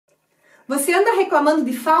Você anda reclamando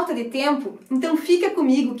de falta de tempo? Então fica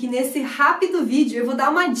comigo que nesse rápido vídeo eu vou dar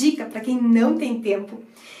uma dica para quem não tem tempo.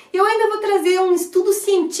 Eu ainda vou trazer um estudo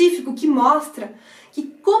científico que mostra que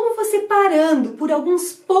como você parando por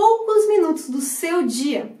alguns poucos minutos do seu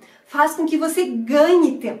dia faz com que você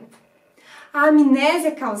ganhe tempo. A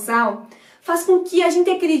amnésia causal faz com que a gente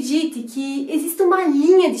acredite que existe uma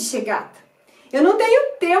linha de chegada. Eu não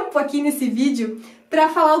tenho tempo aqui nesse vídeo para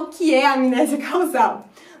falar o que é a amnésia causal,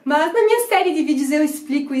 mas na minha série de vídeos eu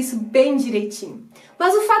explico isso bem direitinho.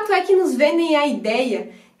 Mas o fato é que nos vendem a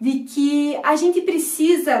ideia de que a gente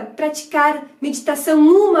precisa praticar meditação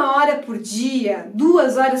 1 hora por dia,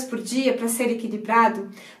 2 horas por dia para ser equilibrado,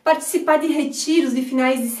 participar de retiros de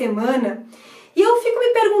finais de semana. E eu fico me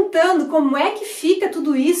perguntando como é que fica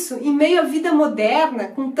tudo isso em meio à vida moderna,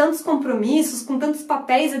 com tantos compromissos, com tantos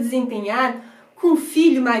papéis a desempenhar, com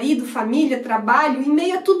filho, marido, família, trabalho, em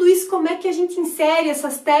meio a tudo isso, como é que a gente insere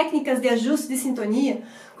essas técnicas de ajuste de sintonia?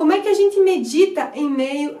 Como é que a gente medita em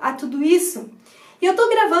meio a tudo isso? E eu tô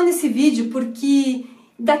gravando esse vídeo porque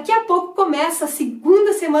daqui a pouco começa a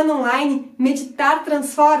segunda semana online Meditar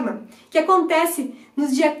Transforma, que acontece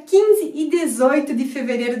nos dias 15 e 18 de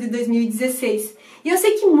fevereiro de 2016. E eu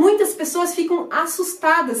sei que muitas pessoas ficam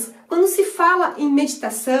assustadas quando se fala em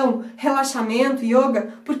meditação, relaxamento,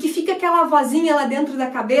 yoga, porque fica aquela vozinha lá dentro da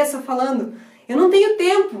cabeça falando: eu não tenho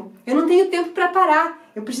tempo para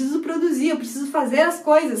parar, eu preciso produzir, eu preciso fazer as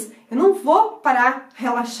coisas, eu não vou parar,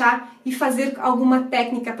 relaxar e fazer alguma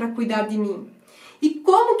técnica para cuidar de mim. E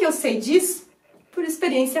como que eu sei disso? Por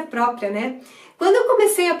experiência própria, né? Quando eu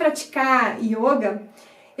comecei a praticar yoga,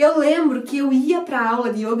 eu lembro que eu ia para a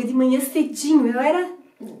aula de yoga de manhã cedinho, eu era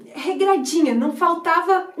regradinha, não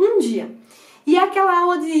faltava um dia. E aquela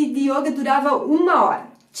aula de yoga durava 1 hora.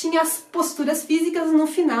 Tinha as posturas físicas no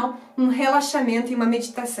final, um relaxamento e uma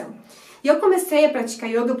meditação. E eu comecei a praticar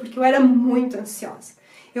yoga porque eu era muito ansiosa.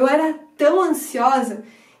 Eu era tão ansiosa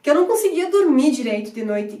que eu não conseguia dormir direito de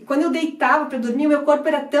noite. Quando eu deitava para dormir, meu corpo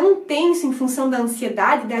era tão tenso em função da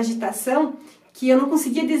ansiedade, da agitação, que eu não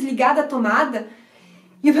conseguia desligar da tomada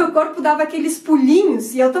e o meu corpo dava aqueles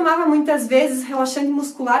pulinhos e eu tomava muitas vezes relaxante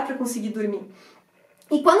muscular para conseguir dormir.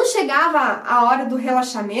 E quando chegava a hora do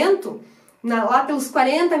relaxamento, lá pelos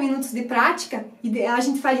 40 minutos de prática, e a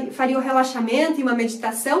gente faria o relaxamento e uma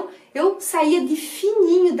meditação, eu saía de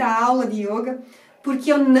fininho da aula de yoga,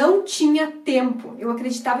 porque eu não tinha tempo. Eu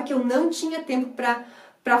acreditava que eu não tinha tempo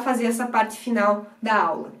para fazer essa parte final da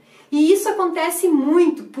aula. E isso acontece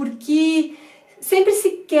muito porque sempre se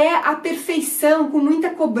quer a perfeição, com muita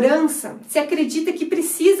cobrança. Se acredita que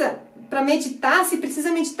precisa, para meditar, se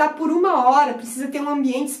precisa meditar por 1 hora, precisa ter um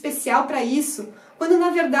ambiente especial para isso, quando na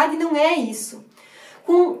verdade não é isso.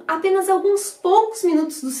 Com apenas alguns poucos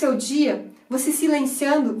minutos do seu dia, você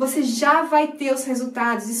silenciando, você já vai ter os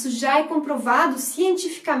resultados. Isso já é comprovado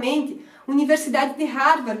cientificamente. A Universidade de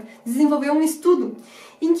Harvard desenvolveu um estudo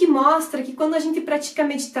em que mostra que quando a gente pratica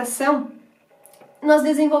meditação, nós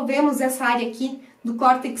desenvolvemos essa área aqui do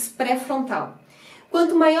córtex pré-frontal.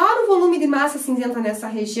 Quanto maior o volume de massa cinzenta nessa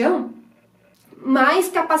região, mais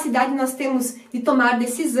capacidade nós temos de tomar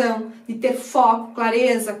decisão, de ter foco,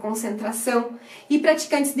 clareza, concentração. E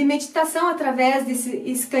praticantes de meditação, através desse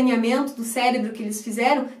escaneamento do cérebro que eles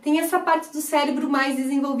fizeram, tem essa parte do cérebro mais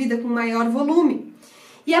desenvolvida, com maior volume.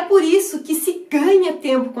 E é por isso que se ganha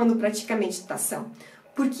tempo quando pratica meditação,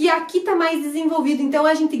 porque aqui está mais desenvolvido, então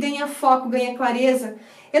a gente ganha foco, ganha clareza.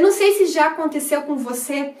 Eu não sei se já aconteceu com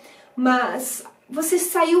você, mas você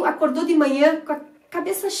acordou de manhã com a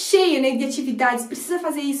cabeça cheia, né, de atividades, precisa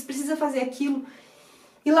fazer isso, precisa fazer aquilo.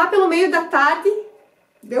 E lá pelo meio da tarde,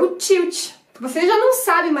 deu tilt. Você já não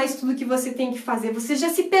sabe mais tudo que você tem que fazer, você já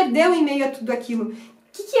se perdeu em meio a tudo aquilo.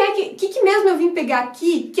 O que mesmo eu vim pegar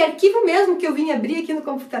aqui? Que arquivo mesmo que eu vim abrir aqui no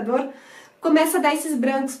computador? Começa a dar esses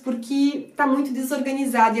brancos, porque está muito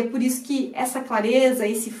desorganizado. E é por isso que essa clareza,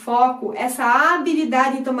 esse foco, essa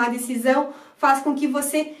habilidade em tomar decisão faz com que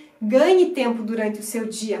você ganhe tempo durante o seu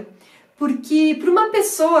dia. Porque para uma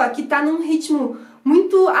pessoa que está num ritmo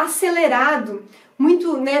muito acelerado,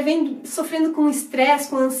 muito, né, vem sofrendo com estresse,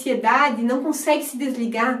 com ansiedade, não consegue se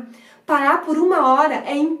desligar, parar por 1 hora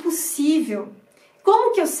é impossível.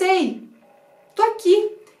 Como que eu sei? Tô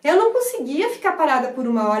aqui. Eu não conseguia ficar parada por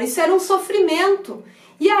 1 hora, isso era um sofrimento.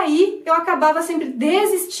 E aí eu acabava sempre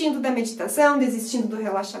desistindo da meditação, desistindo do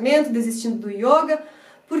relaxamento, desistindo do yoga,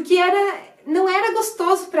 porque não era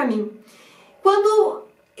gostoso para mim.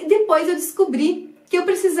 Depois eu descobri que eu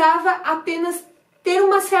precisava apenas ter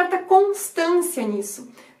uma certa constância nisso.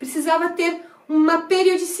 Precisava ter uma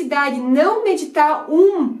periodicidade, não meditar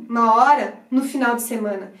 1 hora no final de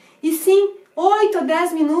semana, e sim 8 a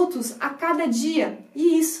 10 minutos a cada dia.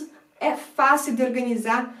 E isso é fácil de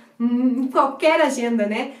organizar em qualquer agenda,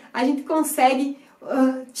 né? A gente consegue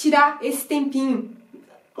tirar esse tempinho.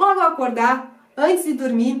 Logo ao acordar, antes de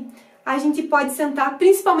dormir, a gente pode sentar,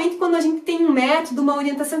 principalmente quando a gente tem um método, uma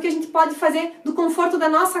orientação que a gente pode fazer do conforto da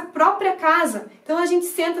nossa própria casa. Então a gente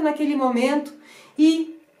senta naquele momento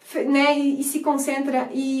e se concentra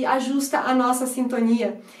e ajusta a nossa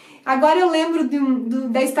sintonia. Agora eu lembro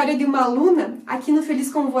da história de uma aluna aqui no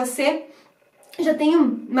Feliz com Você. Já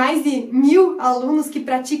tenho mais de 1000 alunos que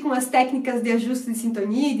praticam as técnicas de ajuste de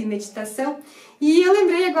sintonia e de meditação. E eu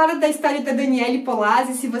lembrei agora da história da Daniele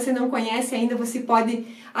Polazzi. Se você não conhece ainda, você pode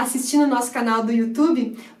assistir no nosso canal do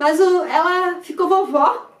YouTube. Mas ela ficou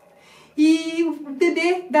vovó e o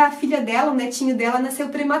bebê da filha dela, o netinho dela, nasceu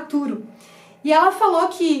prematuro. E ela falou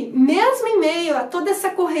que mesmo em meio a toda essa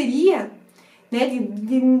correria, né,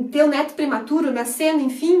 de ter o neto prematuro, nascendo,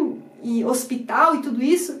 enfim, e hospital e tudo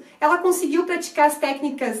isso, ela conseguiu praticar as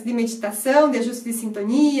técnicas de meditação, de ajuste de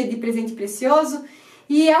sintonia, de presente precioso.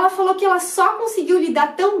 E ela falou que ela só conseguiu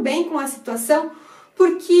lidar tão bem com a situação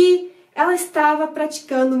porque ela estava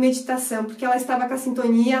praticando meditação, porque ela estava com a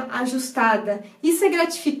sintonia ajustada. Isso é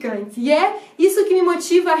gratificante e é isso que me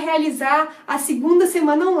motiva a realizar a segunda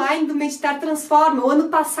semana online do Meditar Transforma. O ano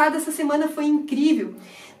passado, essa semana foi incrível.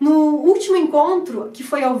 No último encontro, que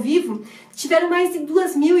foi ao vivo, tiveram mais de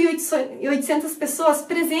 2.800 pessoas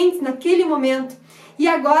presentes naquele momento. E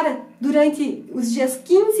agora, durante os dias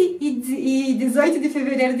 15 e 18 de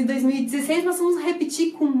fevereiro de 2016, nós vamos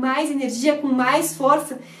repetir com mais energia, com mais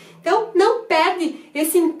força. Então, não perde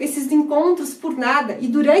esses encontros por nada. E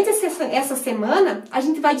durante essa semana, a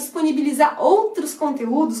gente vai disponibilizar outros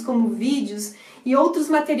conteúdos, como vídeos e outros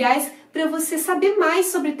materiais, para você saber mais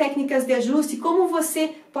sobre técnicas de ajuste, como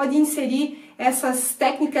você pode inserir essas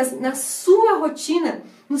técnicas na sua rotina,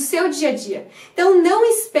 no seu dia a dia. Então, não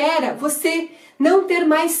espera você não ter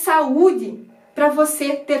mais saúde para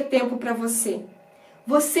você ter tempo para você.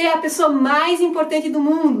 Você é a pessoa mais importante do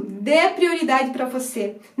mundo. Dê prioridade para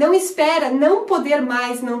você. Não espera não poder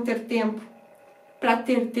mais não ter tempo para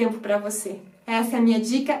ter tempo para você. Essa é a minha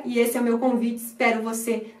dica e esse é o meu convite. Espero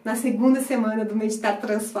você na segunda semana do Meditar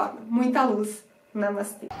Transforma. Muita luz.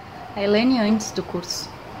 Namastê. A Elaine, antes do curso,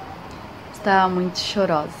 estava muito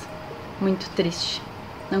chorosa, muito triste.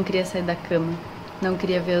 Não queria sair da cama, não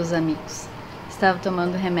queria ver os amigos. Estava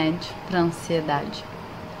tomando remédio para ansiedade.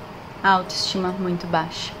 A autoestima muito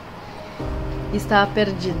baixa. Estava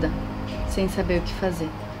perdida, sem saber o que fazer.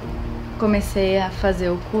 Comecei a fazer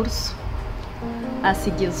o curso, a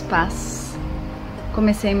seguir os passos.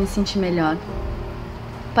 Comecei a me sentir melhor.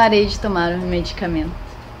 Parei de tomar o medicamento.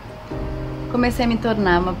 Comecei a me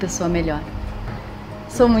tornar uma pessoa melhor.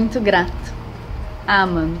 Sou muito grato a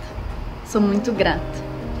Amanda. Sou muito grato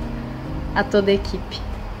a toda a equipe.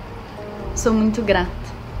 Sou muito grata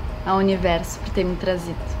ao universo por ter me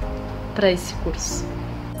trazido para esse curso.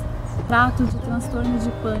 Trato de transtorno de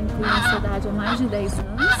pânico e ansiedade há mais de 10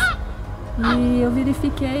 anos e eu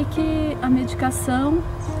verifiquei que a medicação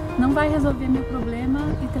não vai resolver meu problema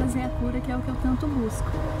e trazer a cura, que é o que eu tanto busco.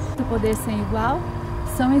 O Poder Sem Igual,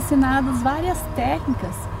 são ensinadas várias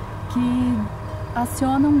técnicas que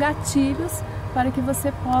acionam gatilhos para que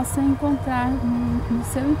você possa encontrar no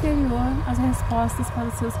seu interior as respostas para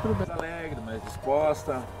os seus problemas. Mais alegre, mais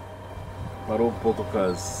disposta, parou um pouco com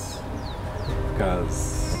as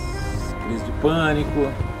crises de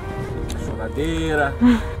pânico, choradeira.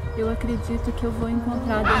 Eu acredito que eu vou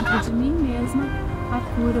encontrar dentro de mim mesma a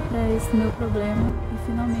cura para esse meu problema e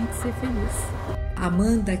finalmente ser feliz. A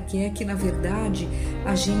Amanda quer que, na verdade,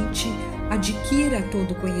 a gente adquira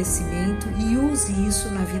todo o conhecimento e use isso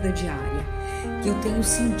na vida diária. Que eu tenho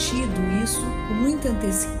sentido isso com muita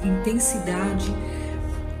intensidade,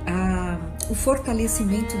 o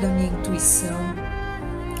fortalecimento da minha intuição,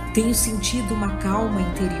 tenho sentido uma calma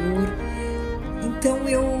interior. Então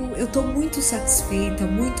eu estou muito satisfeita,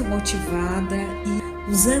 muito motivada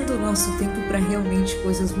e usando o nosso tempo para realmente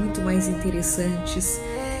coisas muito mais interessantes.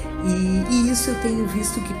 E isso eu tenho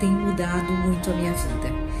visto que tem mudado muito a minha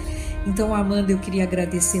vida. Então, Amanda, eu queria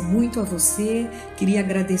agradecer muito a você, queria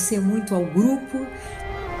agradecer muito ao grupo.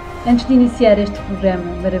 Antes de iniciar este programa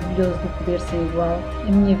maravilhoso do Poder Sem Igual,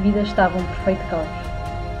 a minha vida estava um perfeito caos.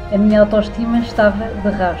 A minha autoestima estava de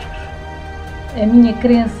rasgos. A minha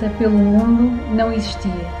crença pelo mundo não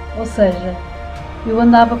existia, ou seja, eu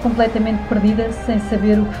andava completamente perdida, sem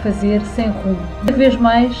saber o que fazer, sem rumo. Cada vez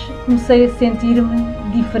mais comecei a sentir-me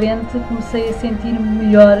diferente, comecei a sentir-me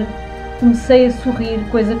melhor, comecei a sorrir,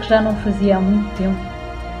 coisa que já não fazia há muito tempo.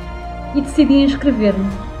 E decidi inscrever-me.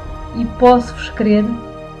 E posso-vos crer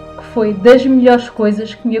que foi das melhores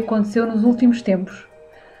coisas que me aconteceu nos últimos tempos.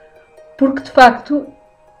 Porque, de facto,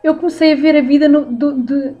 eu comecei a ver a vida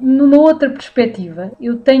numa outra perspectiva.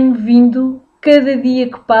 Eu tenho vindo, cada dia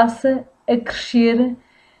que passa, a crescer,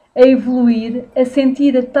 a evoluir, a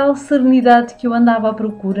sentir a tal serenidade que eu andava à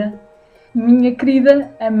procura. Minha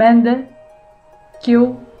querida Amanda, que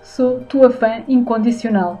eu sou tua fã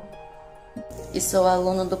incondicional. E sou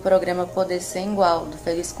aluno do programa Poder Sem Igual, do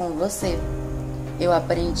Feliz com Você. Eu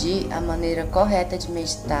aprendi a maneira correta de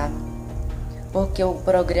meditar, porque o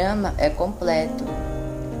programa é completo.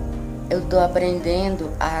 Eu estou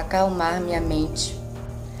aprendendo a acalmar minha mente.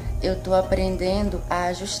 Eu estou aprendendo a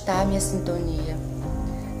ajustar minha sintonia.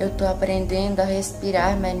 Eu estou aprendendo a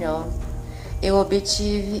respirar melhor. Eu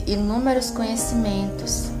obtive inúmeros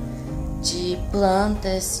conhecimentos de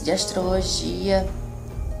plantas, de astrologia,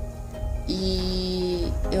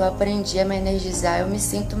 e eu aprendi a me energizar. Eu me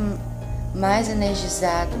sinto mais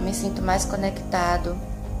energizado, me sinto mais conectado.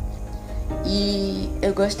 E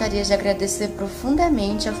eu gostaria de agradecer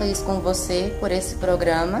profundamente a Feliz com Você por esse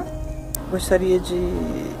programa. Gostaria de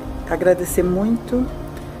agradecer muito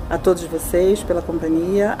a todos vocês pela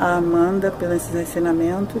companhia, a Amanda pelos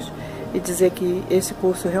ensinamentos, e dizer que esse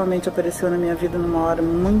curso realmente apareceu na minha vida numa hora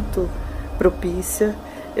muito propícia.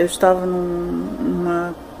 Eu estava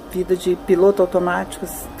numa vida de piloto automático,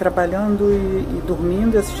 trabalhando e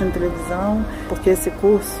dormindo e assistindo televisão, porque esse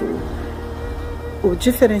curso, o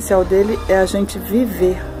diferencial dele é a gente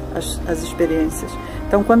viver as experiências.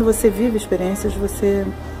 Então, quando você vive experiências, você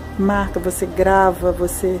marca, você grava,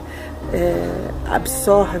 você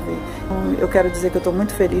absorve. Então, eu quero dizer que eu estou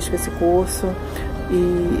muito feliz com esse curso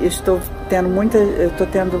e estou tendo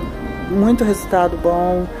muito resultado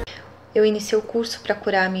bom. Eu iniciei o curso para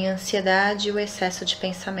curar a minha ansiedade e o excesso de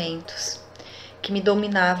pensamentos, que me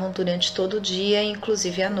dominavam durante todo o dia,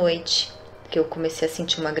 inclusive à noite, que eu comecei a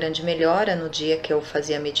sentir uma grande melhora no dia que eu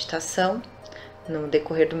fazia meditação. No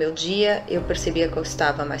decorrer do meu dia, eu percebia que eu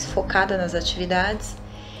estava mais focada nas atividades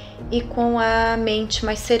e com a mente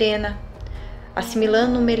mais serena,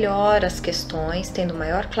 assimilando melhor as questões, tendo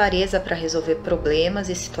maior clareza para resolver problemas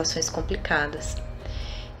e situações complicadas.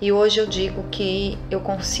 E hoje eu digo que eu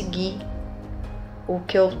consegui o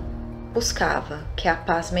que eu buscava, que é a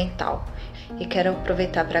paz mental. E quero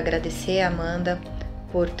aproveitar para agradecer a Amanda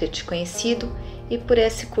por ter te conhecido e por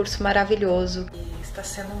esse curso maravilhoso. Está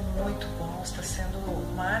sendo muito bom, está sendo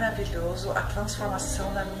maravilhoso a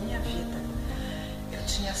transformação da minha vida. Eu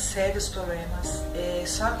tinha sérios problemas,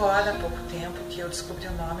 só agora há pouco tempo que eu descobri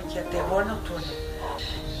o nome, que é terror noturno.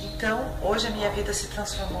 Então, hoje a minha vida se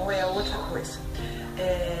transformou, é outra coisa.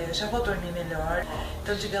 Já vou dormir melhor,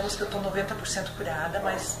 então digamos que eu estou 90% curada,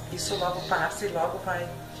 mas isso logo passa e logo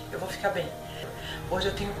eu vou ficar bem. Hoje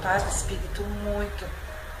eu tenho paz de espírito muito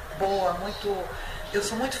boa, eu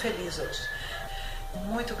sou muito feliz hoje.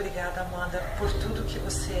 Muito obrigada, Amanda, por tudo que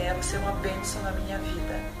você é uma bênção na minha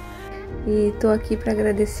vida. E estou aqui para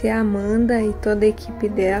agradecer a Amanda e toda a equipe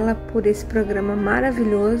dela por esse programa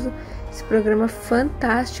maravilhoso, esse programa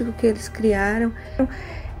fantástico que eles criaram.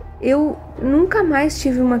 Eu nunca mais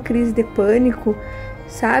tive uma crise de pânico,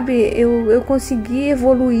 sabe? Eu consegui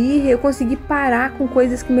evoluir, eu consegui parar com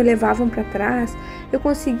coisas que me levavam para trás, eu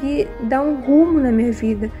consegui dar um rumo na minha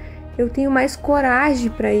vida, eu tenho mais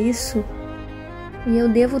coragem para isso. E eu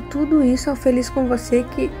devo tudo isso ao Feliz com Você,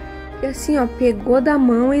 que assim, pegou da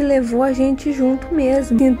mão e levou a gente junto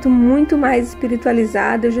mesmo. Sinto muito mais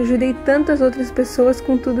espiritualizada, eu já ajudei tantas outras pessoas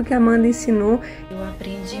com tudo que a Amanda ensinou. Eu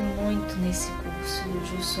aprendi muito nesse curso,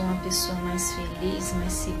 hoje eu sou uma pessoa mais feliz,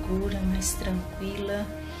 mais segura, mais tranquila.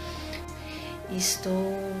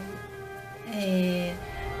 Estou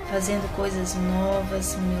fazendo coisas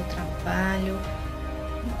novas no meu trabalho,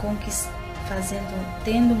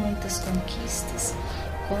 tendo muitas conquistas.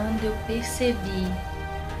 Quando eu percebi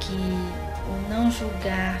que o não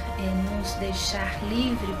julgar é nos deixar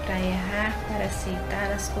livre para errar, para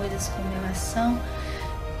aceitar as coisas como elas são,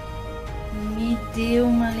 me deu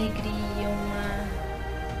uma alegria, uma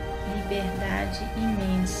liberdade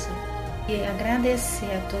imensa. E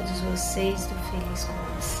agradecer a todos vocês do Feliz com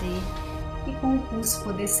Você. E com o curso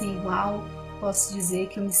Poder Sem Igual, posso dizer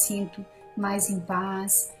que eu me sinto mais em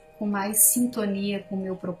paz, com mais sintonia com o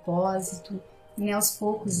meu propósito. E aos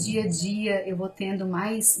poucos, dia a dia, eu vou tendo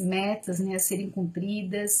mais metas a serem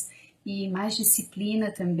cumpridas e mais disciplina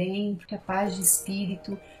também, porque a paz de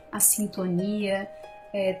espírito, a sintonia,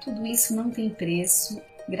 tudo isso não tem preço.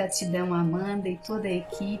 Gratidão a Amanda e toda a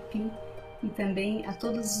equipe e também a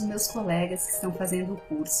todos os meus colegas que estão fazendo o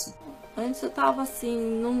curso. Antes eu estava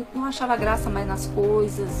assim, não achava graça mais nas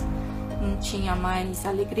coisas, não tinha mais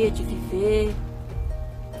alegria de viver,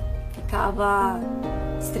 ficava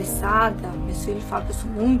estressada. Meus filhos falam que eu sou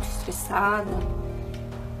muito estressada.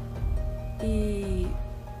 E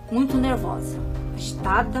muito nervosa,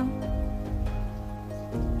 agitada.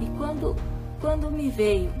 E quando me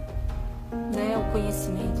veio, né, o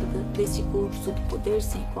conhecimento desse curso do Poder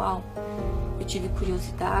Sem Igual, eu tive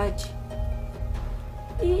curiosidade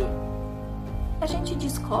e a gente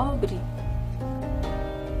descobre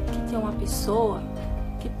que tem uma pessoa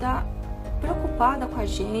que está preocupada com a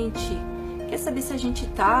gente, quer saber se a gente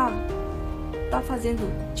tá fazendo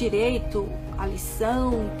direito a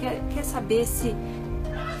lição, quer saber se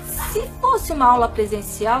fosse uma aula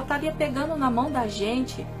presencial, estaria pegando na mão da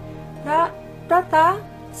gente para estar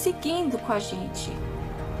seguindo com a gente.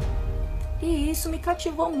 E isso me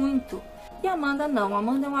cativou muito. E a Amanda não, a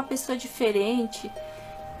Amanda é uma pessoa diferente,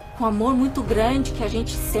 com um amor muito grande que a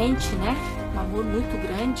gente sente, né? Um amor muito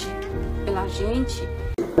grande pela gente.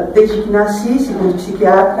 Desde que nasci, segundo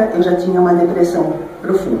psiquiatra, eu já tinha uma depressão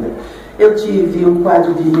profunda. Eu tive um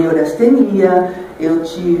quadro de neurastenia, eu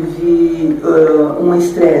tive um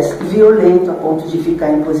estresse violento a ponto de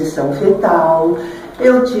ficar em posição fetal,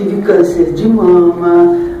 eu tive câncer de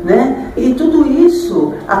mama, né? E tudo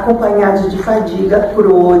isso acompanhado de fadiga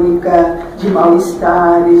crônica, de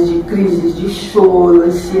mal-estares, de crises de choro,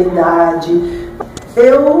 ansiedade.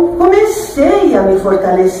 Eu comecei a me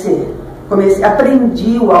fortalecer.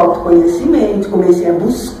 Aprendi o autoconhecimento, comecei a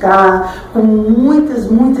buscar com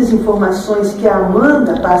muitas informações que a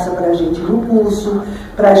Amanda passa para a gente no curso,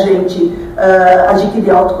 para a gente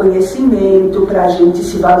adquirir autoconhecimento, para a gente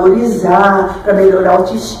se valorizar, para melhorar a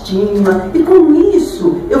autoestima. E com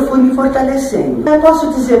isso eu fui me fortalecendo. Eu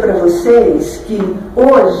posso dizer para vocês que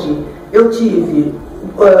hoje eu tive,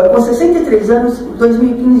 com 63 anos,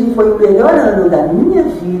 2015 foi o melhor ano da minha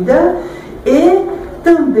vida e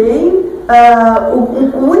também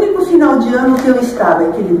o único final de ano que eu estava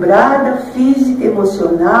equilibrada, física,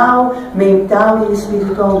 emocional, mental e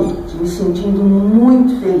espiritualmente, me sentindo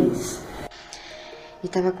muito feliz. E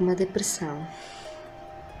estava com uma depressão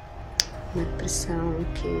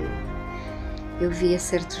que eu via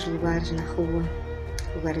certos lugares na rua,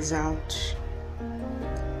 lugares altos,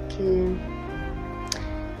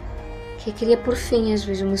 que queria por fim às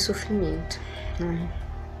vezes o meu sofrimento, não é?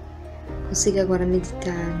 Consigo agora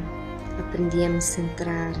meditar, aprendi a me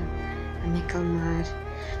centrar, a me acalmar.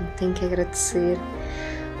 Tenho que agradecer,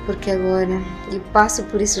 porque agora eu passo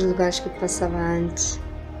por esses lugares que eu passava antes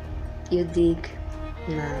e eu digo,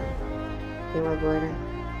 não, eu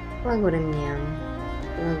agora me amo,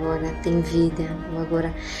 eu agora tenho vida, eu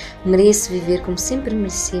agora mereço viver como sempre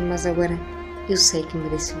mereci, mas agora eu sei que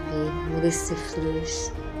mereço viver, mereço ser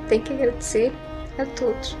feliz. Tenho que agradecer a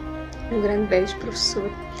todos. Um grande beijo,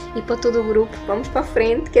 professor. E para todo o grupo, vamos para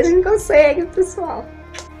frente, que a gente consegue, pessoal.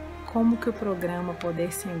 Como que o programa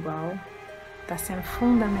Poder Sem Igual está sendo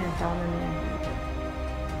fundamental na minha vida.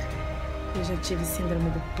 Eu já tive síndrome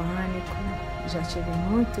do pânico, já tive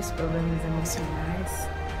muitos problemas emocionais,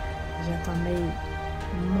 já tomei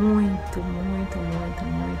muito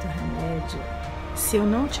remédio. Se eu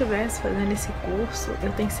não tivesse fazendo esse curso,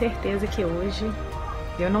 eu tenho certeza que hoje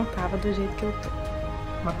eu não estava do jeito que eu tô.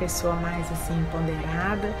 Uma pessoa mais assim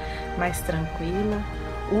empoderada, mais tranquila.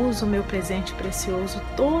 Uso o meu presente precioso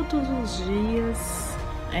todos os dias.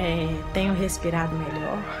 Tenho respirado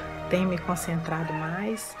melhor, tenho me concentrado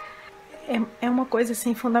mais. É uma coisa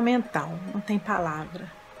assim fundamental, não tem palavra.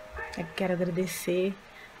 Eu quero agradecer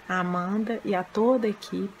a Amanda e a toda a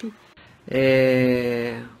equipe.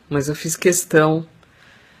 Mas eu fiz questão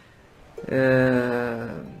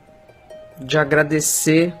de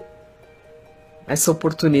agradecer essa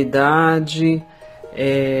oportunidade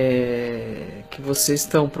que vocês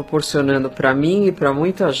estão proporcionando para mim e para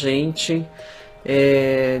muita gente,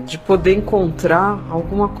 de poder encontrar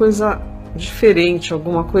alguma coisa diferente,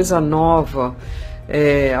 alguma coisa nova,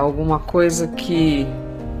 alguma coisa que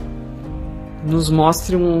nos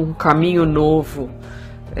mostre um caminho novo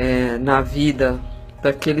na vida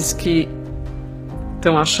daqueles que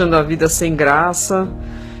estão achando a vida sem graça,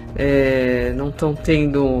 não estão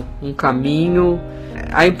tendo um caminho,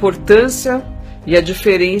 a importância e a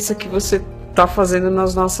diferença que você está fazendo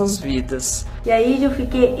nas nossas vidas. E aí eu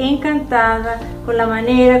fiquei encantada com a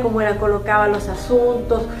maneira como ela colocava os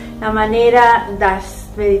assuntos, a maneira das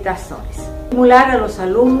meditações. Estimular a los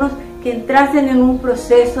alunos que entrassem em um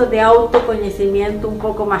processo de autoconhecimento um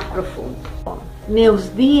pouco mais profundo.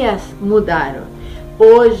 Meus dias mudaram.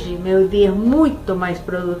 Hoje meu dia é muito mais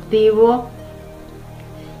produtivo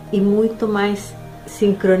e muito mais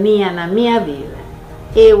sincronia na minha vida.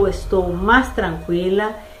 Eu estou mais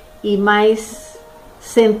tranquila e mais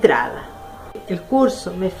centrada. O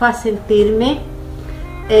curso me faz sentir-me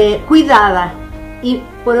cuidada e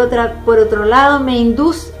por outro lado me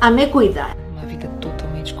induz a me cuidar. Uma vida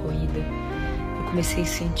totalmente corrida. Eu comecei a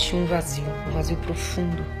sentir um vazio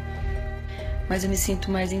profundo. Mas eu me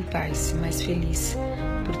sinto mais em paz, mais feliz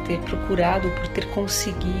por ter procurado, por ter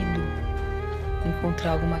conseguido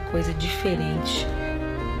encontrar alguma coisa diferente.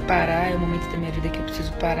 Parar é o momento da minha vida que eu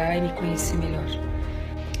preciso parar e me conhecer melhor.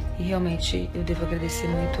 E realmente eu devo agradecer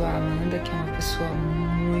muito a Amanda, que é uma pessoa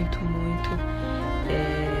muito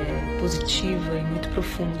positiva e muito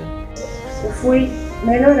profunda. Eu fui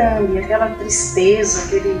melhorando e aquela tristeza,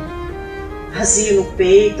 aquele vazio no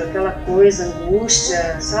peito, aquela coisa,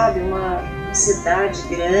 angústia, sabe, uma ansiedade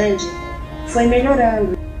grande, foi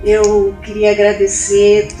melhorando. Eu queria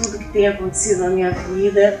agradecer tudo que tem acontecido na minha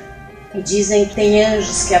vida. E dizem que tem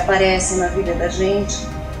anjos que aparecem na vida da gente.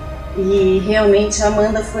 E realmente a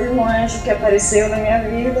Amanda foi um anjo que apareceu na minha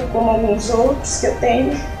vida, como alguns outros que eu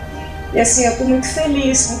tenho. E assim, eu estou muito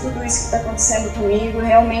feliz com tudo isso que está acontecendo comigo.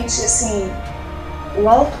 Realmente, assim, o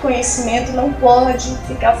autoconhecimento não pode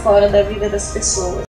ficar fora da vida das pessoas.